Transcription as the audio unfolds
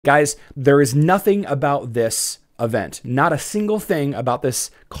Guys, there is nothing about this event, not a single thing about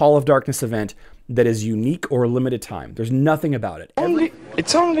this Call of Darkness event that is unique or limited time. There's nothing about it.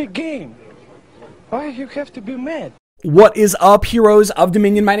 It's only a game. Why you have to be mad? What is up, heroes of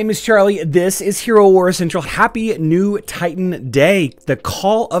Dominion? My name is Charlie. This is Hero Wars Central. Happy New Titan Day. The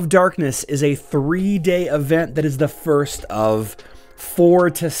Call of Darkness is a 3-day event that is the first of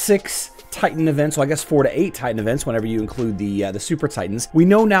 4 to 6 Titan events, well, I guess 4 to 8 Titan events whenever you include the Super Titans. We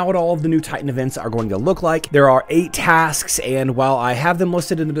know now what all of the new Titan events are going to look like. There are 8 tasks, and while I have them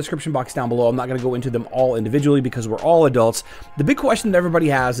listed in the description box down below, I'm not going to go into them all individually because we're all adults. The big question that everybody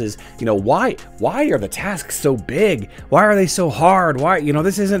has is, you know, why are the tasks so big? Why are they so hard? Why, you know,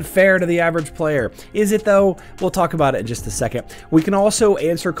 this isn't fair to the average player. Is it though? We'll talk about it in just a second. We can also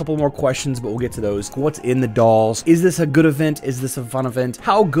answer a couple more questions, but we'll get to those. What's in the dolls? Is this a good event? Is this a fun event?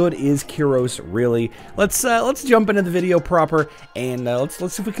 How good is Keros really? Let's jump into the video proper and let's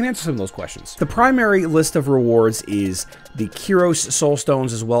see if we can answer some of those questions. The primary list of rewards is the Keros Soul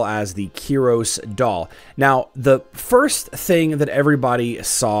Stones as well as the Keros Doll. Now, the first thing that everybody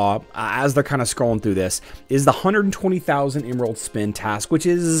saw as they're kind of scrolling through this is the 120,000 Emerald Spin task, which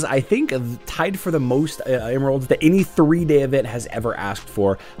is, I think, tied for the most emeralds that any 3-day event has ever asked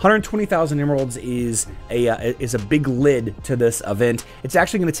for. 120,000 emeralds is a big lid to this event. It's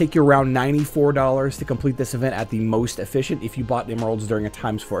actually going to take you around $94 to complete this event at the most efficient if you bought emeralds during a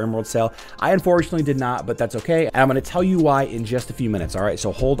 ×4 emerald sale. I unfortunately did not, but that's okay. And I'm going to tell you why in just a few minutes. All right,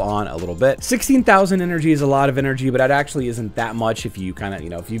 so hold on a little bit. 16,000 energy is a lot of energy, but that actually isn't that much if you kind of, you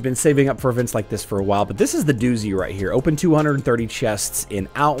know, if you've been saving up for events like this for a while. But this is the doozy right here. Open 230 chests in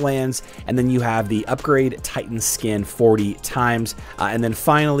Outlands, and then you have the upgrade Titan skin 40 times, and then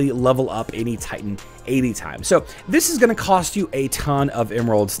finally level up any Titan 80 times. So this is going to cost you a ton of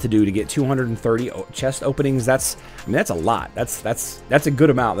emeralds to do to get 230 chest openings. I mean, that's a lot. That's a good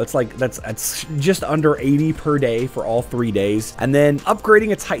amount. That's just under 80 per day for all 3 days. And then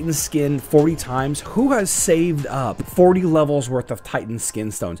upgrading a Titan skin 40 times. Who has saved up 40 levels worth of Titan skin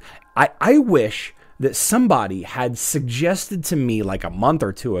stones? I wish that somebody had suggested to me like a month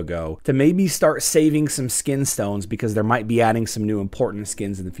or 2 ago to maybe start saving some skin stones because there might be adding some new important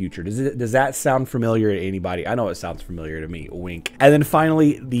skins in the future. Does that sound familiar to anybody? I know it sounds familiar to me, wink. And then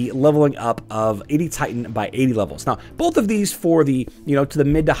finally, the leveling up of 80 Titan by 80 levels. Now, both of these for the, you know, to the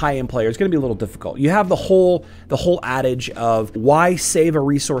mid to high end player, it's going to be a little difficult. You have the whole adage of why save a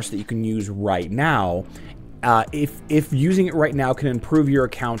resource that you can use right now. If using it right now can improve your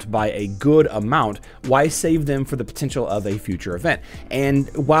account by a good amount, why save them for the potential of a future event?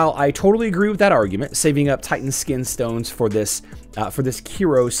 And while I totally agree with that argument, saving up Titan skin stones for this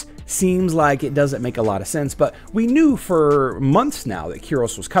Keros seems like it doesn't make a lot of sense, but we knew for months now that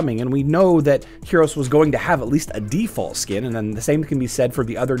Keros was coming, and we know that Keros was going to have at least a default skin, and then the same can be said for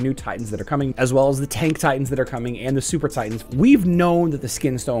the other new Titans that are coming, as well as the tank Titans that are coming and the Super Titans. We've known that the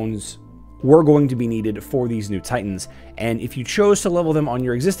skin stones were going to be needed for these new Titans, and if you chose to level them on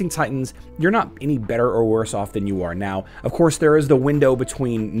your existing Titans, you're not any better or worse off than you are now. Of course, there is the window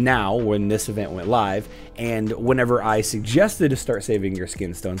between now, when this event went live, and whenever I suggested to start saving your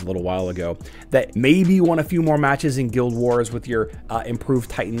skin stones a little while ago, that maybe you want a few more matches in Guild Wars with your improved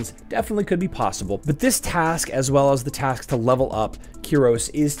Titans. Definitely could be possible, but this task, as well as the task to level up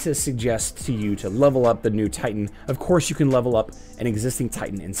Keros, is to suggest to you to level up the new Titan. Of course, you can level up an existing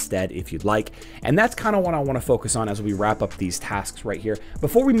Titan instead if you'd like, and that's kind of what I want to focus on as we wrap up these tasks right here.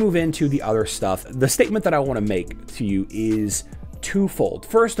 Before we move into the other stuff, the statement that I want to make to you is twofold.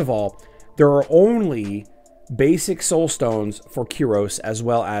 First of all, there are only basic soul stones for Keros as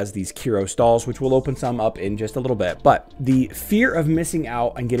well as these Keros dolls, which we'll open some up in just a little bit. But the fear of missing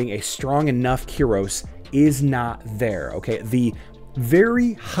out on getting a strong enough Keros is not there, okay? The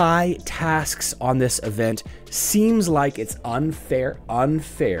very high tasks on this event seems like it's unfair,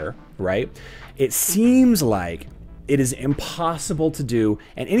 right? It seems like it is impossible to do,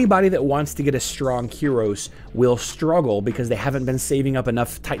 and anybody that wants to get a strong Keros will struggle because they haven't been saving up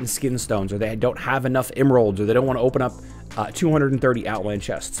enough Titan skin stones, or they don't have enough emeralds, or they don't want to open up 230 Outland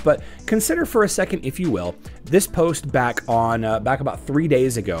chests. But consider for a second, if you will, this post back about 3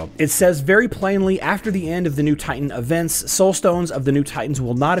 days ago. It says very plainly, after the end of the new Titan events, soul stones of the new Titans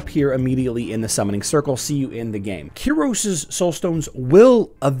will not appear immediately in the summoning circle. See you in the game. Keros's soul stones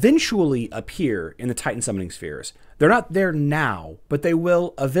will eventually appear in the Titan summoning spheres. They're not there now, but they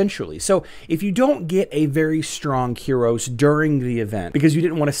will eventually. So if you don't get a very strong Keros during the event because you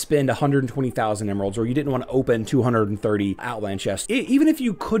didn't want to spend 120,000 emeralds, or you didn't want to open 230 30 Outland chests. Even if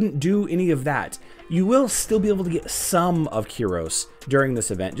you couldn't do any of that, you will still be able to get some of Keros during this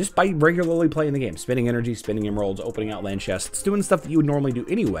event just by regularly playing the game, spending energy, spending emeralds, opening Outland chests, doing stuff that you would normally do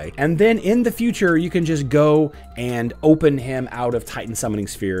anyway. And then in the future, you can just go and open him out of Titan summoning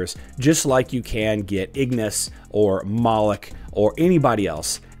spheres, just like you can get Ignis or Moloch or anybody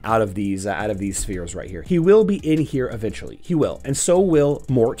else out of these spheres right here. He will be in here eventually. He will. And so will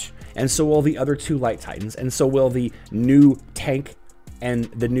Mort, and so will the other 2 Light Titans, and so will the new tank and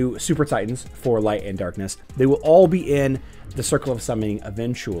the new Super Titans for Light and Darkness. They will all be in the Circle of Summoning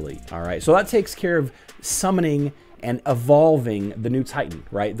eventually. All right, so that takes care of summoning and evolving the new Titan,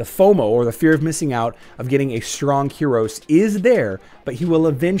 right? The FOMO, or the fear of missing out of getting a strong Keros, is there, but he will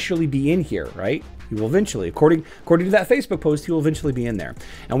eventually be in here, right? He will eventually, according to that Facebook post, he will eventually be in there.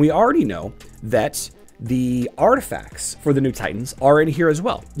 And we already know that the artifacts for the new Titans are in here as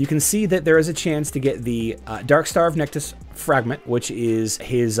well. You can see that there is a chance to get the Dark Star of Nectus fragment, which is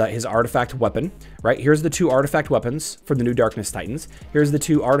his artifact weapon, right? Here's the 2 artifact weapons for the new Darkness Titans. Here's the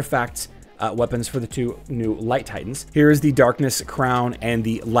 2 artifact weapons for the 2 new Light Titans. Here is the Darkness Crown and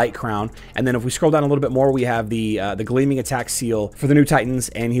the Light Crown. And then if we scroll down a little bit more, we have the Gleaming Attack Seal for the new Titans.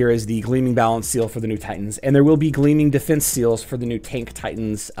 And here is the Gleaming Balance Seal for the new Titans. And there will be Gleaming Defense Seals for the new Tank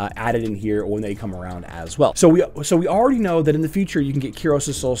Titans added in here when they come around as well. So we already know that in the future you can get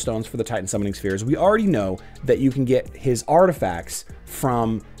Keros' Soul Stones for the Titan Summoning Spheres. We already know that you can get his artifacts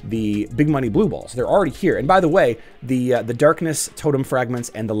from the Big Money Blue Balls. They're already here. And by the way, the Darkness Totem Fragments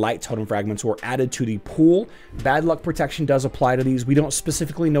and the Light Totem Fragments were added to the pool. Bad Luck Protection does apply to these. We don't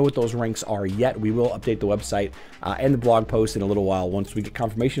specifically know what those ranks are yet. We will update the website and the blog post in a little while once we get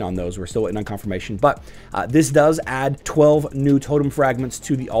confirmation on those. We're still waiting on confirmation. But this does add 12 new Totem Fragments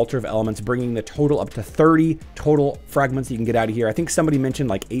to the Altar of Elements, bringing the total up to 30 total fragments that you can get out of here. I think somebody mentioned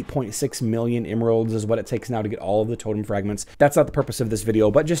like 8.6 million emeralds is what it takes now to get all of the Totem Fragments. That's not the purpose of this video,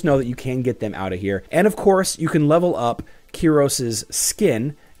 but just know that you can get them out of here. And of course, you can level up Keros's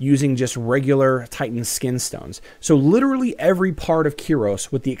skin using just regular Titan skin stones. So literally every part of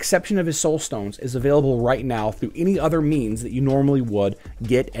Keros, with the exception of his soul stones, is available right now through any other means that you normally would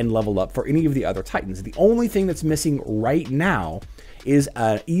get and level up for any of the other Titans. The only thing that's missing right now is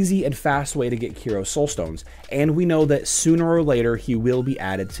an easy and fast way to get Keros soul stones. And we know that sooner or later he will be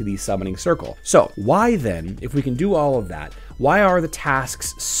added to the summoning circle. So why then, if we can do all of that, why are the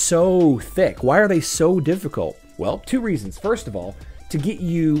tasks so thick? Why are they so difficult? Well, 2 reasons. First of all, to get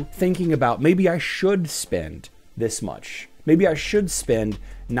you thinking about maybe I should spend this much. Maybe I should spend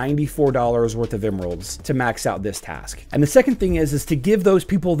 $94 worth of emeralds to max out this task. And the second thing is to give those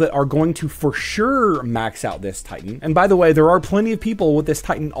people that are going to for sure max out this Titan. And by the way, there are plenty of people with this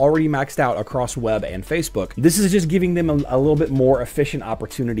Titan already maxed out across web and Facebook. This is just giving them a little bit more efficient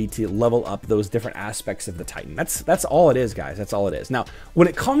opportunity to level up those different aspects of the Titan. That's all it is, guys. That's all it is. Now, when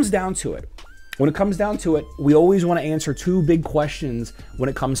it comes down to it, we always want to answer 2 big questions when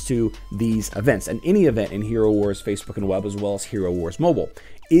it comes to these events, and any event in Hero Wars Facebook and web, as well as Hero Wars Mobile.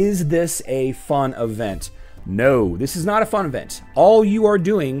 Is this a fun event? No, this is not a fun event. All you are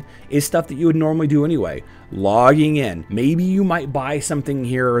doing is stuff that you would normally do anyway. Logging in. Maybe you might buy something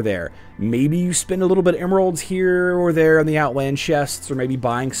here or there. Maybe you spend a little bit of emeralds here or there on the Outland chests, or maybe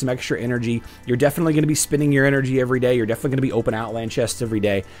buying some extra energy. You're definitely going to be spending your energy every day. You're definitely going to be open Outland chests every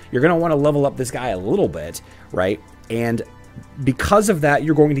day. You're going to want to level up this guy a little bit, right? And because of that,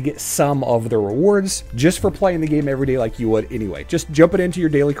 you're going to get some of the rewards just for playing the game every day like you would anyway. Just jumping into your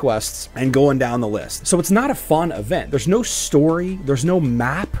daily quests and going down the list. So it's not a fun event. There's no story. There's no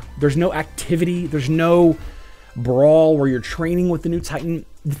map. There's no activity. There's no brawl where you're training with the new Titan.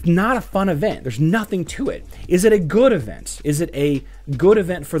 It's not a fun event. There's nothing to it. Is it a good event? Is it a good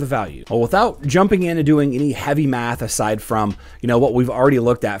event for the value? Well, without jumping in and doing any heavy math aside from, what we've already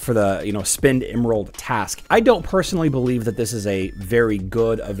looked at for the, spend emerald task, I don't personally believe that this is a very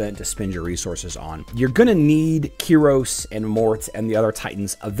good event to spend your resources on. You're going to need Keros and Mort and the other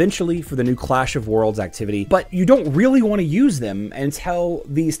Titans eventually for the new Clash of Worlds activity, but you don't really want to use them until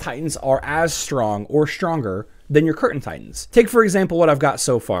these Titans are as strong or stronger than your current Titans. Take, for example, what I've got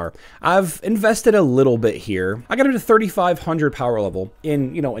so far. I've invested a little bit here. I got into 3,500 power level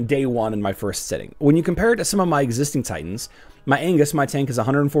in day 1 in my first sitting. When you compare it to some of my existing Titans, my Angus, my tank, is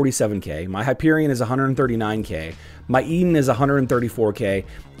 147k. My Hyperion is 139k. My Eden is 134k.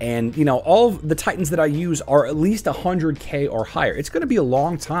 And, all of the Titans that I use are at least 100k or higher. It's going to be a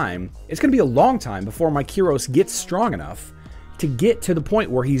long time. It's going to be a long time before my Keros gets strong enough to get to the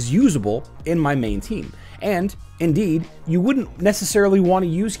point where he's usable in my main team. And indeed, you wouldn't necessarily want to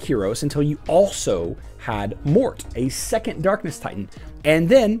use Keros until you also had Mort, a second Darkness Titan. And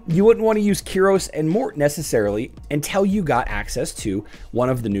then you wouldn't want to use Keros and Mort necessarily until you got access to one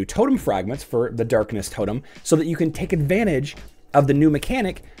of the new totem fragments for the Darkness Totem, so that you can take advantage of the new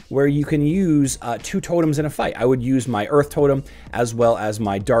mechanic where you can use 2 totems in a fight. I would use my Earth Totem as well as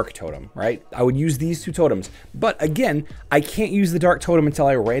my Dark Totem, right? I would use these 2 totems. But again, I can't use the Dark Totem until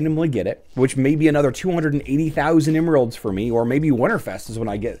I randomly get it, which may be another 280,000 emeralds for me, or maybe Winterfest is when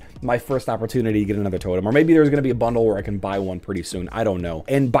I get my first opportunity to get another totem, or maybe there's gonna be a bundle where I can buy one pretty soon, I don't know.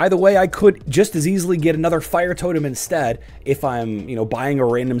 And by the way, I could just as easily get another Fire Totem instead if I'm, you know, buying a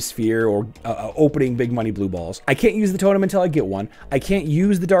random sphere or opening big money blue balls. I can't use the totem until I get one. I can't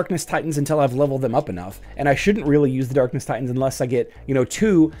use the Darkness Titans until I've leveled them up enough, and I shouldn't really use the Darkness Titans unless I get, you know,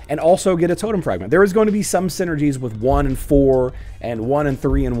 2 and also get a totem fragment. There is going to be some synergies with 1 and 4 and 1 and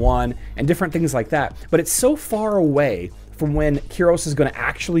 3 and 1 and different things like that, but it's so far away from when Keros is going to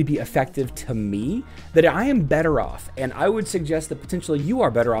actually be effective to me that I am better off, and I would suggest that potentially you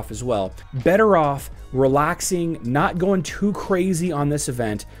are better off as well. Better off relaxing, not going too crazy on this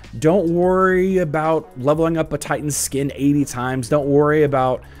event. Don't worry about leveling up a Titan skin 80 times. Don't worry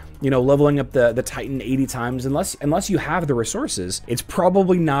about, you know, leveling up the Titan 80 times unless you have the resources. It's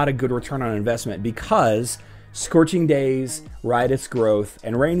probably not a good return on investment, because Scorching Days, Riotous Growth,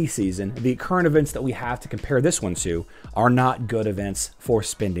 and Rainy Season, the current events that we have to compare this one to, are not good events for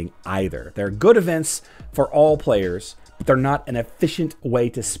spending either. They're good events for all players, but they're not an efficient way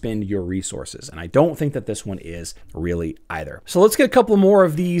to spend your resources. And I don't think that this one is really either. So let's get a couple more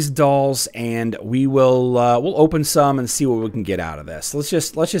of these dolls, and we will we'll open some and see what we can get out of this. Let's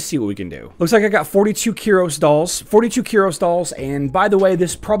just see what we can do. Looks like I got 42 Keros dolls, and by the way,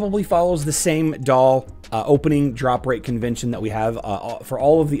 this probably follows the same doll opening drop rate convention that we have for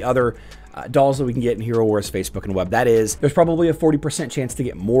all of the other dolls that we can get in Hero Wars Facebook and web. That is, there's probably a 40% chance to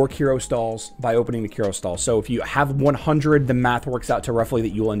get more Keros dolls by opening the Keros doll. So if you have 100, the math works out to roughly that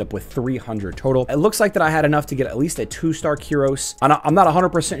you will end up with 300 total. It looks like that I had enough to get at least a 2-star Keros. I'm not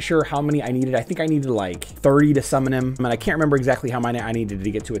 100% sure how many I needed. I think I needed like 30 to summon him. I mean, I can't remember exactly how many I needed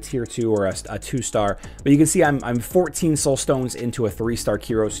to get to a tier 2 or a 2-star, but you can see I'm 14 soul stones into a 3-star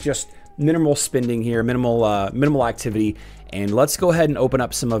Keros. Just minimal spending here, minimal activity. And let's go ahead and open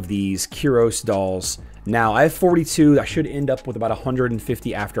up some of these Keros dolls. Now, I have 42. I should end up with about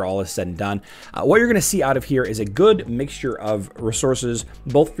 150 after all is said and done. What you're going to see out of here is a good mixture of resources,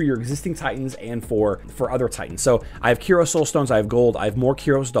 both for your existing Titans and for other Titans. So I have Keros Soul Stones, I have gold, I have more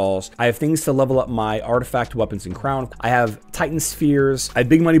Keros dolls, I have things to level up my artifact, weapons, and crown. I have Titan spheres, I have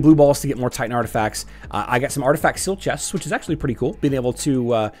big money blue balls to get more Titan artifacts. I got some artifact seal chests, which is actually pretty cool, being able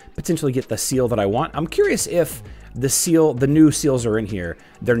to potentially get the seal that I want. I'm curious if the new seals are in here.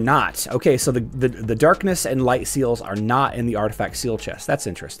 They're not. Okay, so the darkness and light seals are not in the artifact seal chest. That's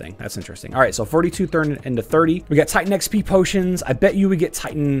interesting. That's interesting. All right, so 42 turned into 30. We got Titan XP potions. I bet you we get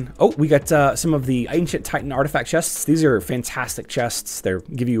Titan. Oh, we got some of the ancient Titan artifact chests. These are fantastic chests. They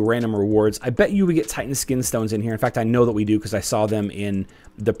give you random rewards. I bet you we get Titan skin stones in here. In fact, I know that we do because I saw them in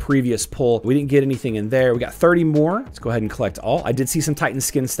the previous pull. We didn't get anything in there. We got 30 more. Let's go ahead and collect all. I did see some Titan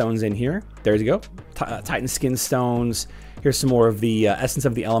skin stones in here. There you go. Titan skin stones. Here's some more of the essence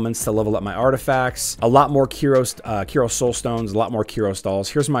of the elements to level up my artifacts. A lot more Keros soul stones. A lot more Keros dolls.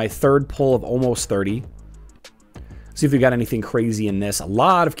 Here's my third pull of almost 30. See if we got anything crazy in this. A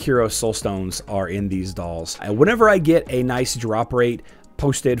lot of Keros soul stones are in these dolls. And whenever I get a nice drop rate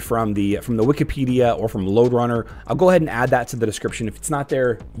posted from the Wikipedia or from Loadrunner, I'll go ahead and add that to the description. If it's not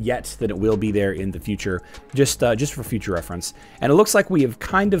there yet, then it will be there in the future, just for future reference. And it looks like we have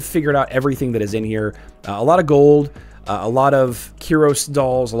kind of figured out everything that is in here. A lot of gold, a lot of Keros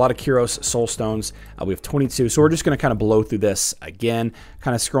dolls, a lot of Keros soul stones. We have 22, so we're just going to kind of blow through this again,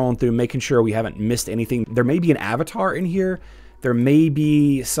 kind of scrolling through, making sure we haven't missed anything. There may be an avatar in here. There may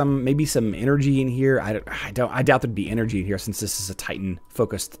be some energy in here. I doubt there'd be energy in here since this is a Titan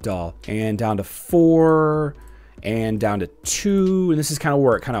focused doll. And down to 4 and down to 2. And this is kind of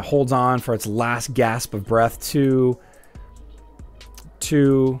where it kind of holds on for its last gasp of breath. 2.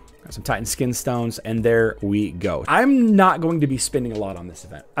 Got some Titan skin stones, and there we go. I'm not going to be spending a lot on this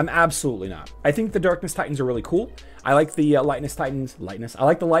event. I'm absolutely not. I think the Darkness Titans are really cool. I like the Lightness Titans. I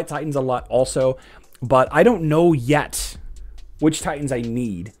like the Light Titans a lot also, but I don't know yet which Titans I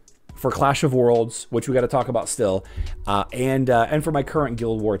need for Clash of Worlds, which we got to talk about still, and for my current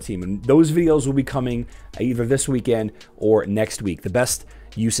Guild War team. And those videos will be coming either this weekend or next week. The best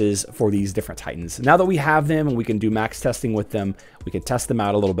uses for these different Titans. Now that we have them and we can do max testing with them, we can test them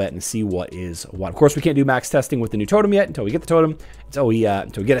out a little bit and see what is what. Of course, we can't do max testing with the new totem yet until we get the totem, until we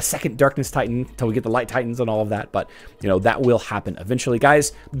get a second Darkness Titan, until we get the Light Titans and all of that. But, you know, that will happen eventually.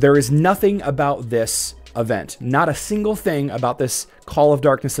 Guys, there is nothing about this event, not a single thing about this Call of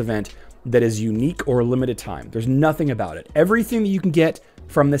Darkness event that is unique or limited time. There's nothing about it. Everything that you can get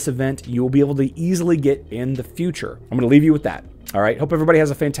from this event, you will be able to easily get in the future. I'm going to leave you with that. All right. Hope everybody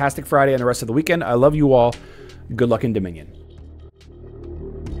has a fantastic Friday and the rest of the weekend. I love you all. Good luck in Dominion.